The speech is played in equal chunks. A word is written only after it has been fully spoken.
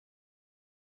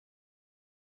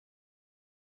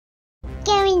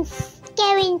Go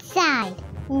inside.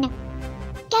 No.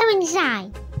 Go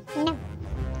inside. No.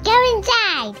 Go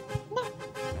inside. No.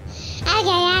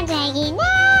 Okay, I'm taking. No.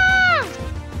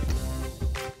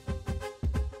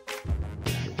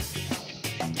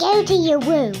 Go to your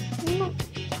room. No.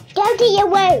 Go to your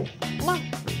room. No.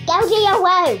 Go to your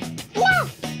room. No.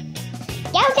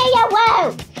 Go to your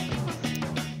room.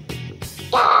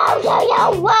 Go to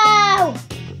your room.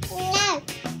 No.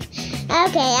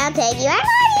 Okay, I'll take you. I'm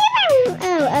on your room.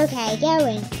 Oh, okay,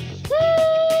 going.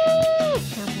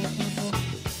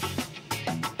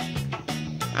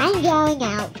 I'm going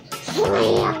out.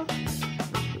 Slam.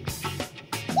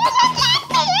 You just let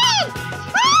me in!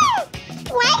 Ah!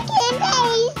 Why can't I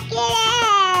get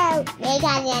out?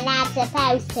 Because you're not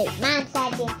supposed to. Mom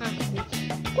said you have to.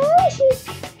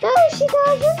 No, she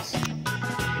doesn't.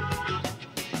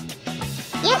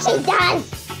 Yes, she does.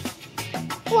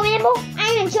 Remember,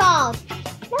 I'm in charge.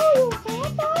 No, you're not.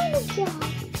 I'm in charge.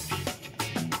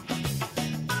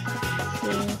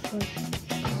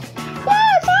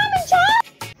 Yes, I'm in charge.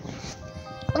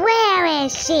 Where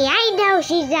is she? I know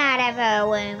she's out of her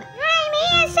room. I'm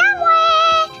here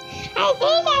somewhere. I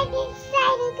think I'm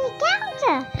inside of the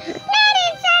counter. Not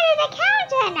inside of the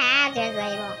counter. Nah, I'll just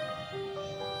leave her.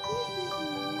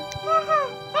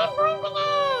 I'm blinking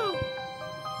in.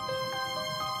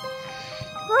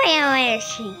 Where is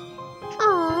she? Oh,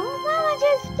 Mama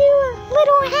just do a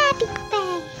little happy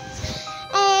face.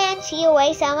 And she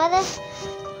away some of the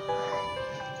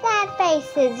sad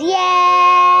faces. Yeah.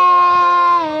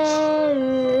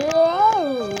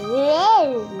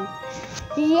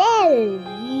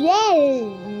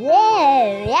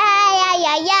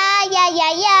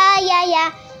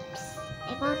 Yeah.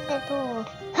 I'm on the board.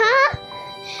 Huh?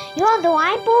 You're on the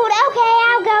whiteboard? Okay,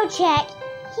 I'll go check.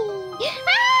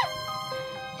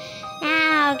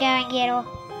 I'll go and get her.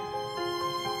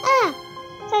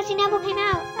 So she never came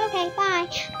out. Okay, bye.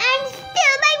 I'm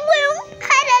still in my room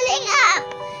cuddling up.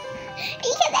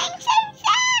 Because I'm so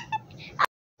sad.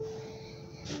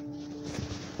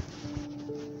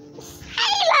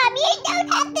 Salem, you don't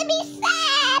have to be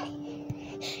sad.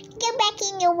 Go back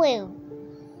in your room.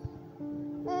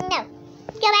 No.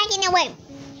 Go back in your room.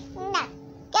 No. Go back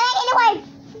in your room.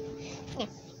 No.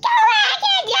 Go back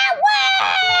in your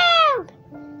room.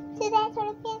 So that's what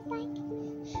it feels like?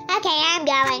 Okay, I'm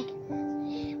going.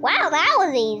 Wow, that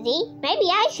was easy. Maybe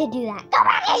I should do that. Go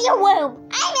back in your room.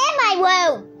 I'm in my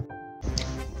room.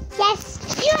 Yes,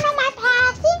 you know my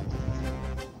passy?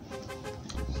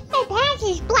 My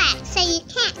passy is black, so you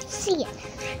can't see it.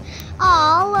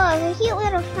 Oh, look, a cute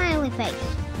little smiley face.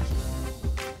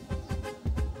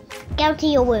 Go to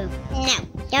your room. No,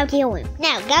 go to your room.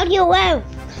 No, go to your room.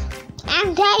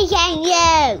 I'm taking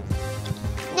you.